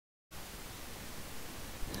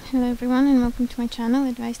Hello everyone and welcome to my channel,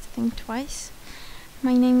 Advice to Think Twice.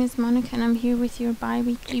 My name is Monica and I'm here with your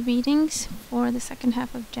bi-weekly readings for the second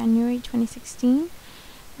half of January 2016.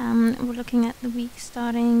 We're looking at the week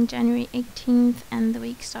starting January 18th and the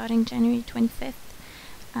week starting January 25th,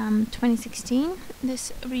 2016.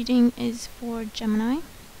 This reading is for Gemini.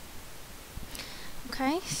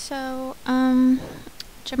 Okay, so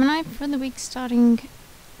Gemini, for the week starting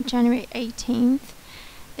January 18th,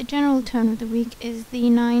 the general tone of the week is the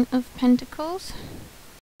 9 of Pentacles.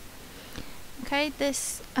 Okay,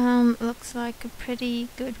 this looks like a pretty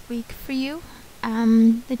good week for you.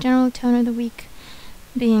 The general tone of the week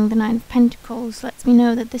being the 9 of Pentacles lets me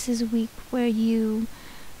know that this is a week where you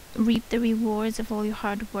reap the rewards of all your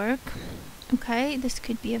hard work. Okay, this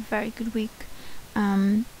could be a very good week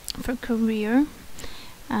for career.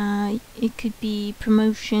 It could be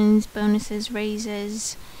promotions, bonuses,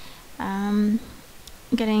 raises,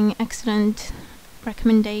 getting excellent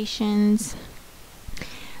recommendations.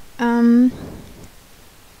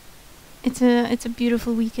 It's a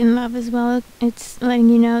beautiful week in love as well. It's letting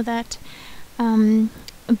you know that a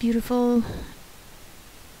beautiful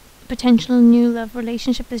potential new love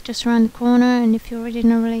relationship is just around the corner, and if you're already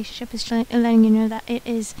in a relationship, it's letting you know that it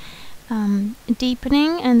is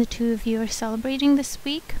deepening and the two of you are celebrating this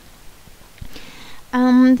week.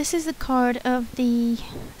 This is the card of the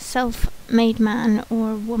self-made man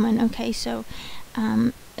or woman. Okay, so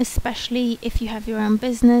especially if you have your own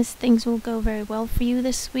business, things will go very well for you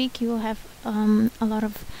this week. You will have a lot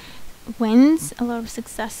of wins, a lot of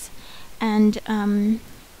success, and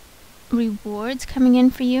rewards coming in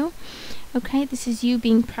for you. Okay, this is you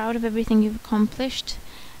being proud of everything you've accomplished.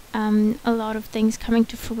 A lot of things coming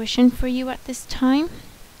to fruition for you at this time,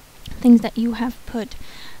 things that you have put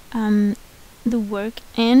the work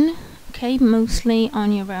in, okay, mostly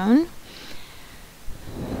on your own.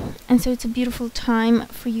 And so it's a beautiful time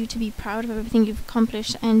for you to be proud of everything you've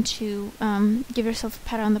accomplished and to give yourself a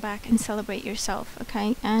pat on the back and celebrate yourself.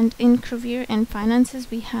 Okay, and in career and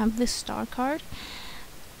finances we have the Star card,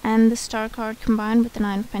 and the Star card combined with the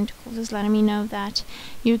 9 of Pentacles is letting me know that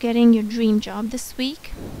you're getting your dream job this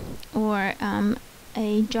week, or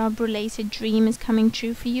a job related dream is coming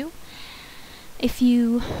true for you. If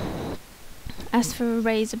you ask for a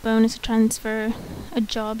raise, a bonus, a transfer, a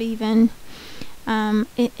job even,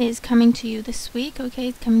 it is coming to you this week. Okay,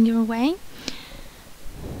 it's coming your way.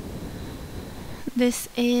 This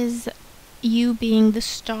is you being the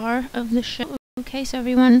star of the show. Okay, so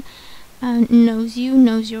everyone knows you,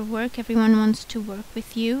 knows your work, everyone wants to work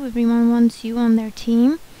with you, everyone wants you on their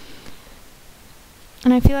team.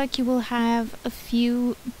 And I feel like you will have a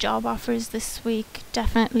few job offers this week,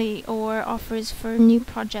 definitely, or offers for new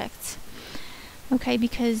projects. Okay,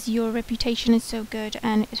 because your reputation is so good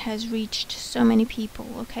and it has reached so many people.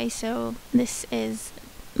 Okay, so this is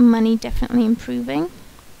money definitely improving.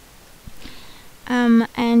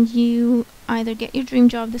 And you either get your dream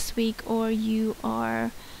job this week or you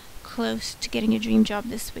are close to getting your dream job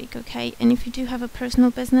this week. Okay, and if you do have a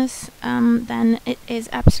personal business, then it is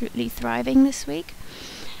absolutely thriving this week.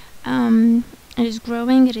 It is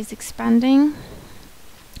growing, it is expanding.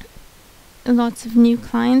 Lots of new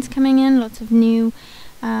clients coming in, lots of new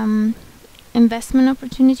investment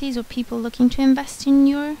opportunities or people looking to invest in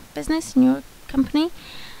your business, in your company.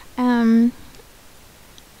 And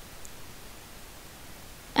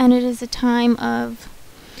it is a time of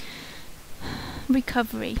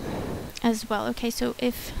recovery as well. Okay, so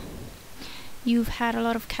if you've had a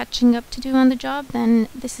lot of catching up to do on the job, then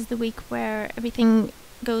this is the week where everything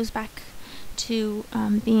goes back to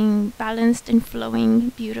being balanced and flowing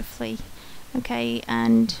beautifully. Okay,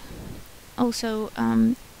 and also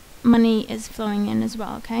money is flowing in as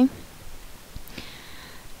well. Okay,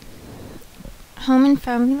 home and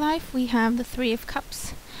family life, we have the 3 of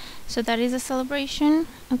Cups, so that is a celebration.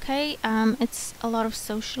 Okay, it's a lot of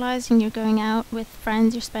socializing. You're going out with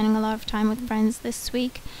friends, you're spending a lot of time with friends this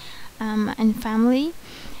week, and family.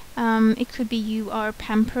 It could be you are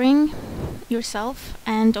pampering yourself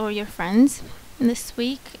and or your friends this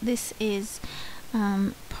week. This is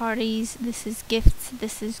parties, this is gifts,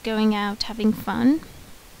 this is going out, having fun.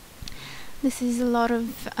 This is a lot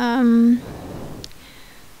of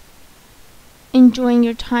enjoying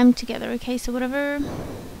your time together. Okay, so whatever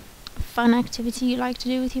fun activity you like to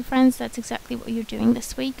do with your friends, that's exactly what you're doing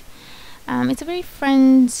this week. It's a very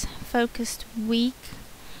friends focused week.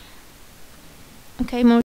 Okay,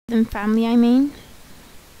 more than family, I mean.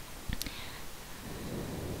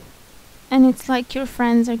 And it's like your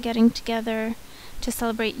friends are getting together to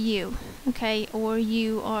celebrate you, okay, or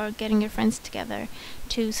you are getting your friends together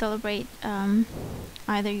to celebrate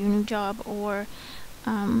either your new job or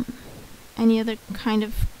any other kind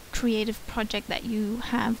of creative project that you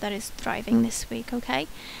have that is thriving this week, okay?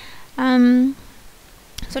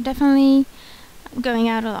 So definitely going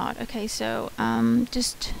out a lot, okay? So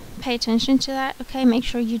just pay attention to that, okay? Make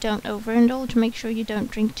sure you don't overindulge, make sure you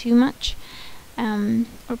don't drink too much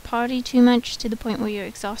or party too much to the point where you're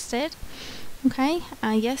exhausted, okay?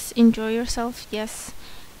 Yes, enjoy yourself. Yes,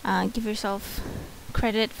 give yourself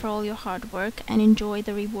credit for all your hard work and enjoy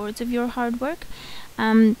the rewards of your hard work,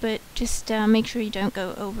 but just make sure you don't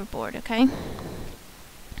go overboard, okay?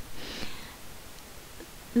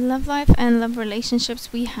 Love life and love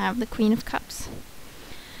relationships, we have the Queen of Cups.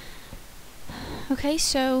 Okay,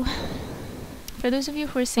 so for those of you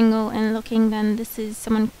who are single and looking, then this is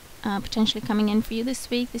someone potentially coming in for you this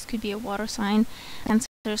week. This could be a water sign,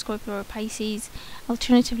 Cancer, Scorpio, or Pisces.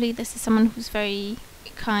 Alternatively, this is someone who's very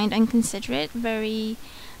kind and considerate, very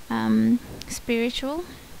spiritual,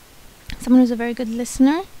 someone who's a very good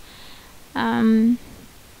listener, someone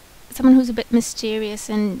who's a bit mysterious,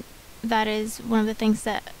 and that is one of the things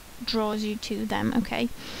that draws you to them, okay?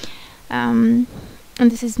 And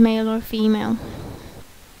this is male or female.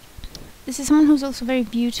 This is someone who's also very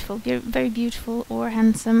beautiful, very beautiful or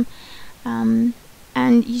handsome, and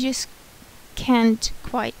you just can't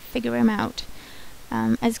quite figure him out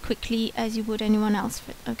as quickly as you would anyone else,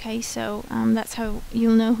 okay? So that's how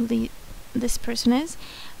you'll know who this person is.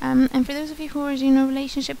 And for those of you who are in a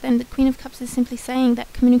relationship, then the Queen of Cups is simply saying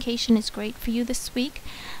that communication is great for you this week.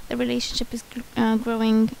 The relationship is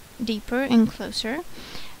growing deeper and closer,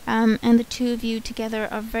 and the two of you together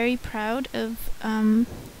are very proud of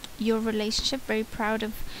your relationship, very proud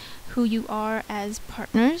of who you are as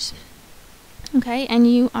partners, okay? And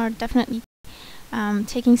you are definitely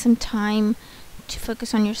taking some time to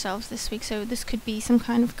focus on yourselves this week. So this could be some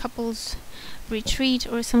kind of couples retreat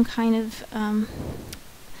or some kind of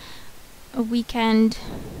a weekend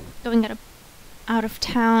going out of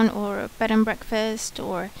town, or a bed and breakfast,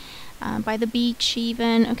 or by the beach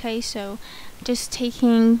even, okay? So just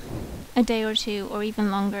taking a day or two or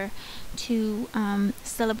even longer to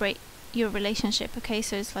celebrate your relationship, okay?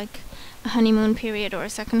 So it's like a honeymoon period, or a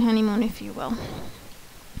second honeymoon, if you will.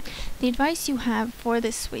 The advice you have for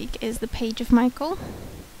this week is the Page of Michael,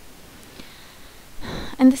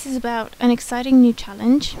 and this is about an exciting new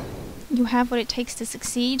challenge. You have what it takes to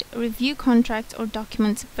succeed. Review contracts or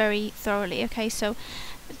documents very thoroughly, okay? So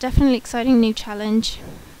definitely exciting new challenge,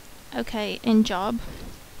 okay, in job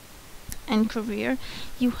and career.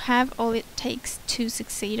 You have all it takes to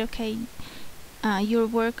succeed, okay? Your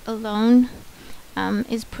work alone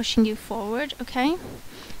is pushing you forward, okay?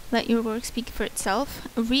 Let your work speak for itself.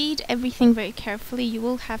 Read everything very carefully. You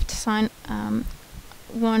will have to sign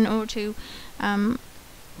one or two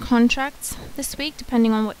contracts this week,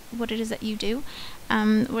 depending on what it is that you do,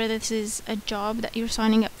 whether this is a job that you're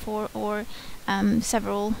signing up for, or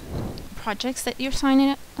several projects that you're signing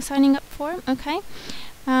up for, okay?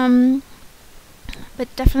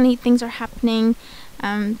 But definitely things are happening,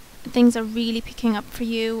 things are really picking up for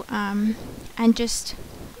you, and just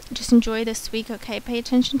enjoy this week, okay? Pay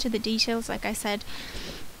attention to the details, like I said.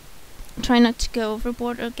 Try not to go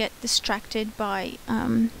overboard or get distracted by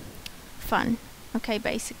fun, okay,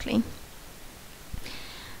 basically.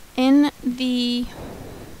 In the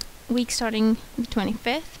week starting the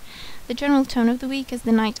 25th, the general tone of the week is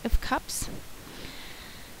the Knight of Cups.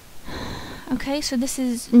 Okay, so this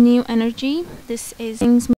is new energy. This is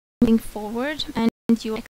things moving forward and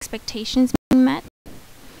your expectations being met.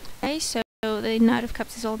 Okay, so the Knight of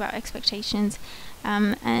Cups is all about expectations,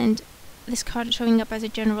 and this card showing up as a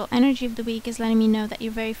general energy of the week is letting me know that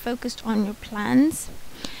you're very focused on your plans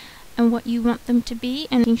and what you want them to be,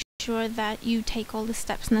 and making sure that you take all the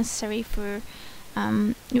steps necessary for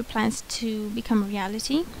your plans to become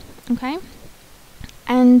reality, okay?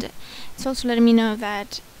 And it's also letting me know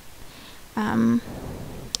that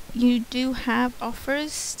you do have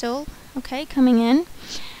offers still, okay, coming in,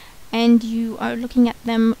 and you are looking at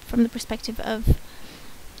them from the perspective of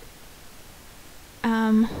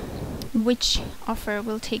which offer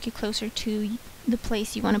will take you closer to the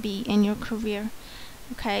place you want to be in your career,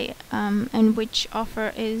 okay, and which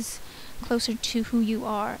offer is closer to who you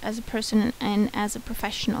are as a person and as a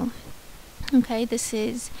professional, okay? This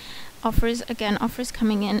is offers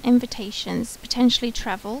coming in, invitations, potentially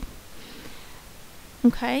travel,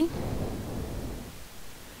 okay?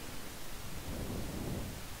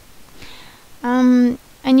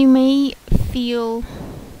 And you may feel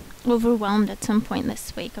overwhelmed at some point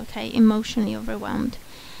this week, okay? Emotionally overwhelmed,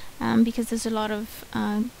 because there's a lot of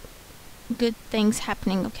good things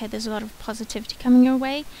happening, okay? There's a lot of positivity coming your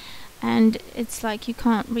way, and it's like you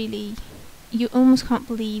can't really you almost can't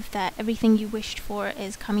believe that everything you wished for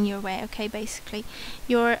is coming your way. Okay, basically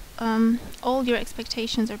your all your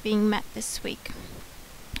expectations are being met this week.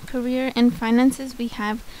 Career and finances, we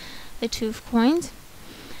have the Two of Coins.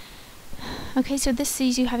 Okay, so this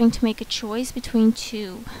sees you having to make a choice between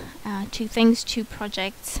two things, two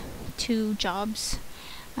projects, two jobs,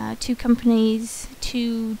 two companies,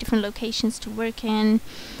 two different locations to work in.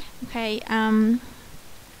 Okay, and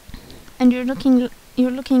you're looking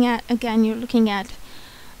at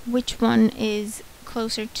which one is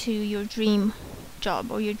closer to your dream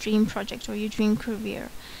job or your dream project or your dream career.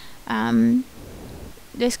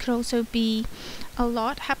 This could also be a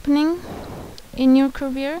lot happening in your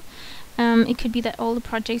career. It could be that all the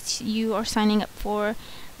projects you are signing up for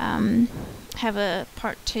have a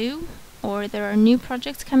part 2, or there are new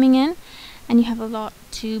projects coming in and you have a lot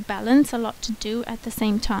to balance, a lot to do at the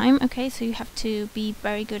same time. Okay, so you have to be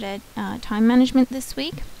very good at time management this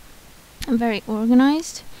week, and very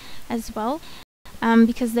organized as well,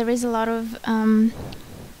 because there is a lot of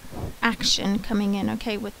action coming in,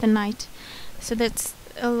 okay, with the Knight. So that's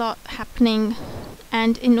a lot happening,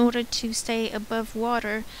 and in order to stay above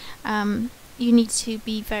water, you need to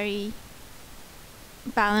be very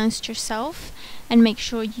balanced yourself and make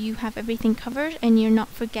sure you have everything covered and you're not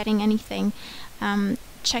forgetting anything.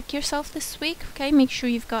 Check yourself this week, okay, make sure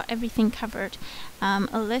you've got everything covered.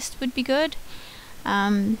 A list would be good,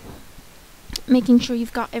 making sure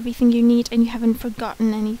you've got everything you need and you haven't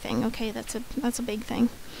forgotten anything. Okay, that's a big thing.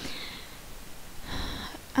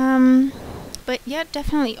 But yeah,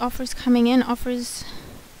 definitely offers coming in, offers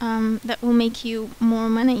that will make you more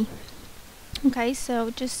money. Okay,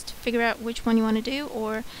 so just figure out which one you want to do,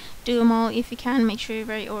 or do them all if you can. Make sure you're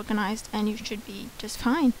very organized and you should be just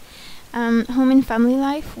fine. Home and family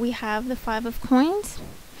life, we have the Five of Coins.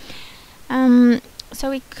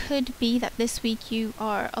 So it could be that this week you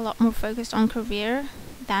are a lot more focused on career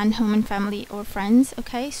than home and family or friends.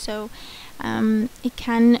 Okay, so it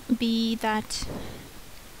can be that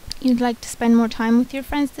you'd like to spend more time with your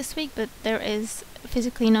friends this week, but there is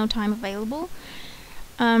physically no time available.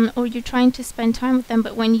 Or you're trying to spend time with them,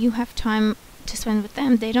 but when you have time to spend with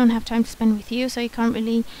them, they don't have time to spend with you, so you can't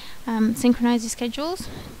really synchronize your schedules.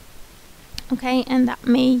 Okay, and that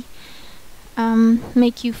may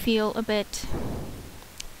make you feel a bit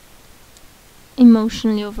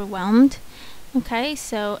emotionally overwhelmed. Okay,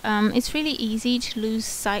 so it's really easy to lose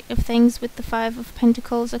sight of things with the Five of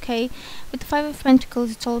Pentacles. Okay, with the Five of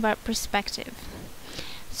Pentacles, it's all about perspective.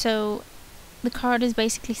 So the card is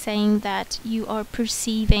basically saying that you are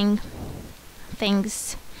perceiving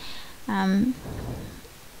things a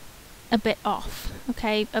bit off,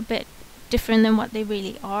 okay, a bit different than what they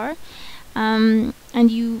really are, and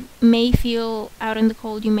you may feel out in the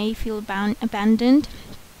cold, you may feel abandoned,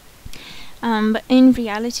 but in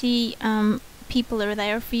reality people are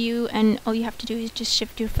there for you, and all you have to do is just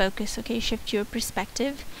shift your focus, okay, shift your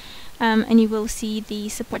perspective, and you will see the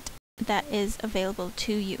support that is available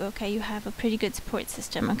to you. Okay, you have a pretty good support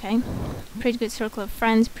system, okay, pretty good circle of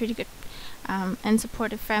friends, pretty good and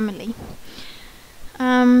supportive family.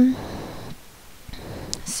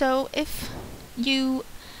 So if you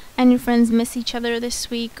and your friends miss each other this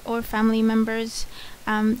week, or family members,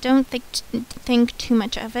 don't think too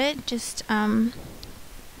much of it. Just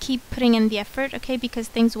keep putting in the effort, okay, because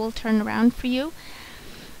things will turn around for you.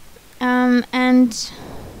 And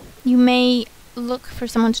you may look for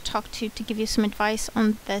someone to talk to give you some advice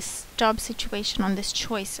on this job situation, on this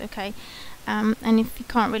choice, okay, and if you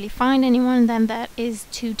can't really find anyone, then that is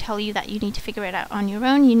to tell you that you need to figure it out on your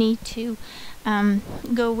own. You need to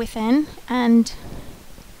go within and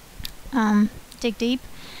dig deep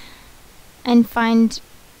and find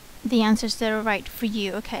the answers that are right for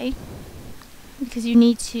you, okay, because you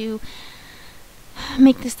need to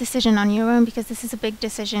make this decision on your own, because this is a big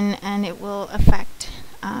decision and it will affect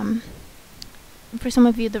for some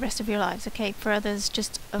of you the rest of your lives, okay, for others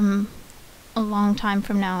just a long time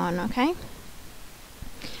from now on, okay,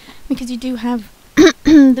 because you do have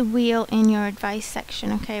the wheel in your advice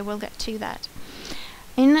section, okay, we'll get to that.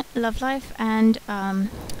 In love life and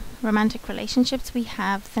romantic relationships, we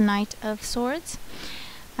have the Knight of Swords,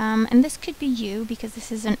 and this could be you because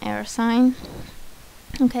this is an air sign,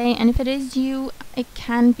 okay, and if it is you, it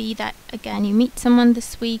can be that again you meet someone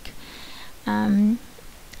this week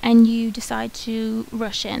and you decide to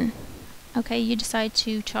rush in, okay, you decide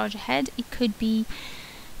to charge ahead. It could be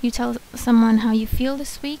you tell someone how you feel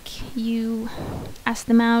this week, you ask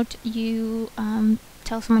them out, you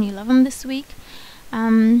tell someone you love them this week.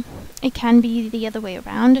 It can be the other way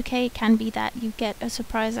around, okay, it can be that you get a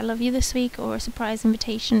surprise I love you this week, or a surprise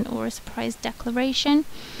invitation, or a surprise declaration.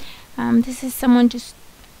 This is someone just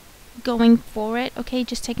going for it, okay,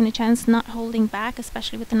 just taking a chance, not holding back,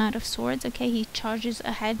 especially with the Knight of Swords, okay. He charges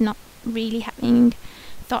ahead, not really having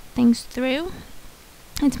thought things through.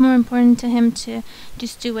 It's more important to him to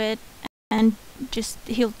just do it, and just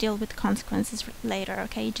he'll deal with the consequences later,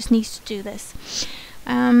 okay. He just needs to do this.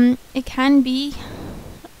 It can be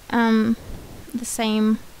the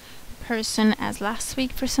same person as last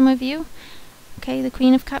week for some of you, okay, the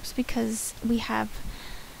Queen of Cups, because we have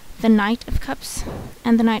the Knight of Cups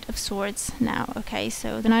and the Knight of Swords now, okay.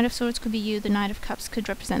 So the Knight of Swords could be you, the Knight of Cups could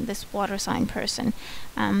represent this water sign person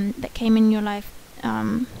that came in your life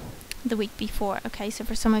the week before, okay. So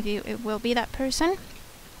for some of you it will be that person.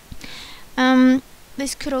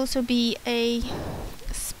 This could also be a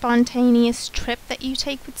spontaneous trip that you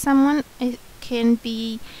take with someone. It can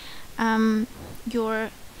be your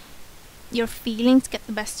feelings get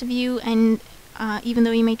the best of you, and even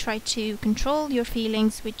though you may try to control your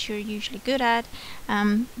feelings, which you're usually good at,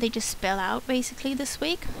 they just spill out basically this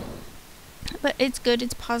week. But it's good,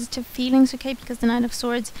 it's positive feelings, okay, because the Knight of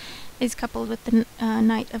Swords is coupled with the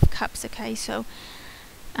Knight of Cups, okay. So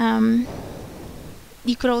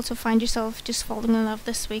you could also find yourself just falling in love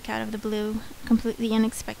this week out of the blue, completely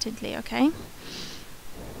unexpectedly, okay.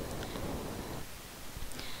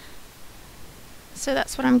 So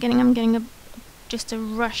that's what I'm getting. I'm getting just a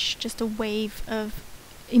rush, just a wave of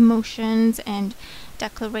emotions and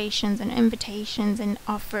declarations and invitations and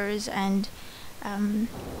offers and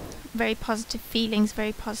very positive feelings,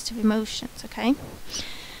 very positive emotions, okay.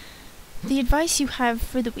 The advice you have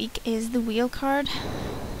for the week is the Wheel card,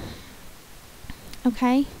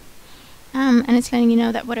 okay, and it's letting you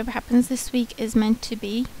know that whatever happens this week is meant to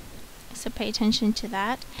be, so pay attention to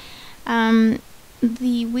that.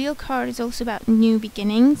 The Wheel card is also about new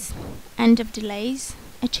beginnings, end of delays,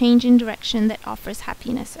 a change in direction that offers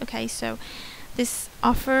happiness, okay. So this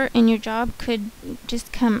offer in your job could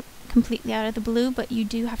just come completely out of the blue, but you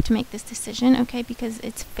do have to make this decision, okay, because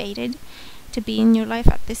it's fated to be in your life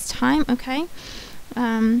at this time, okay.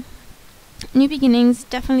 New beginnings,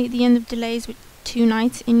 definitely the end of delays with 2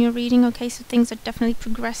 Knights in your reading, okay. So things are definitely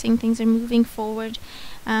progressing, things are moving forward,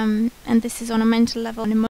 and this is on a mental level,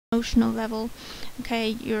 an emotional level, okay.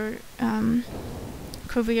 Your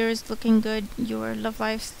career is looking good, your love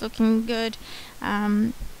life's looking good.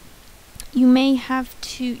 You may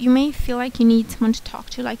feel like you need someone to talk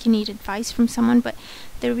to, like you need advice from someone, but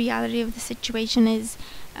the reality of the situation is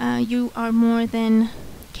you are more than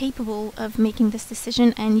capable of making this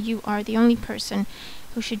decision, and you are the only person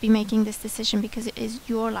who should be making this decision because it is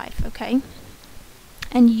your life, okay.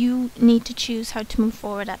 And you need to choose how to move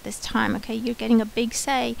forward at this time, okay. You're getting a big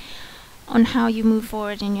say on how you move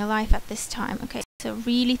forward in your life at this time, okay. So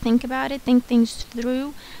really think about it, think things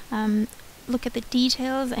through, look at the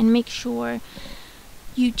details, and make sure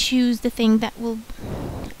you choose the thing that will,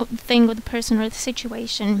 or the person or the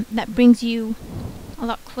situation that brings you a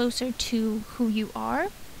lot closer to who you are,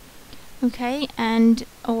 okay, and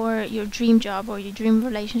or your dream job, or your dream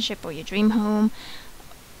relationship, or your dream home,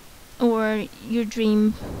 or your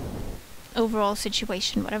dream overall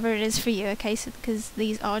situation, whatever it is for you, okay. So because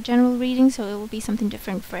these are general readings, so it will be something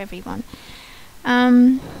different for everyone.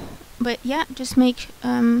 But yeah, just make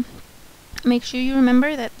sure you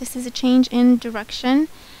remember that this is a change in direction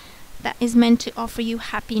that is meant to offer you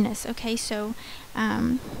happiness, okay. So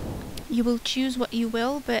you will choose what you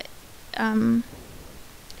will, but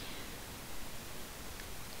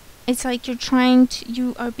it's like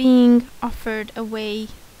you are being offered a way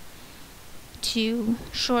to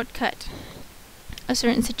shortcut a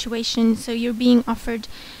certain situation. So you're being offered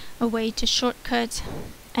a way to shortcut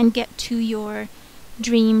and get to your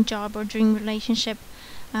dream job or dream relationship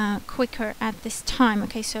quicker at this time,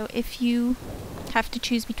 okay. So if you have to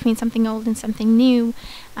choose between something old and something new,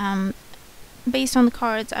 based on the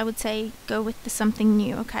cards, I would say go with the something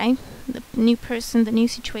new, okay. The new person, the new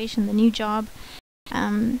situation, the new job,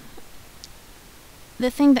 the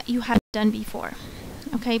thing that you haven't done before,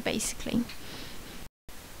 okay, basically.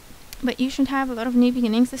 But you should have a lot of new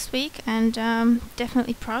beginnings this week, and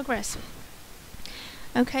definitely progress.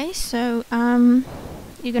 Okay, so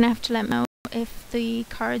you're gonna have to let me know if the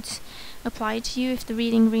cards apply to you, if the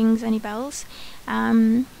reading rings any bells.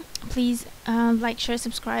 Please like, share,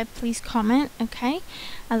 subscribe, please comment, okay.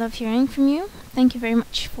 I love hearing from you. Thank you very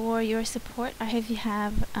much for your support. I hope you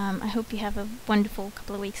have a wonderful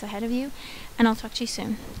couple of weeks ahead of you, and I'll talk to you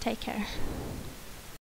soon. Take care.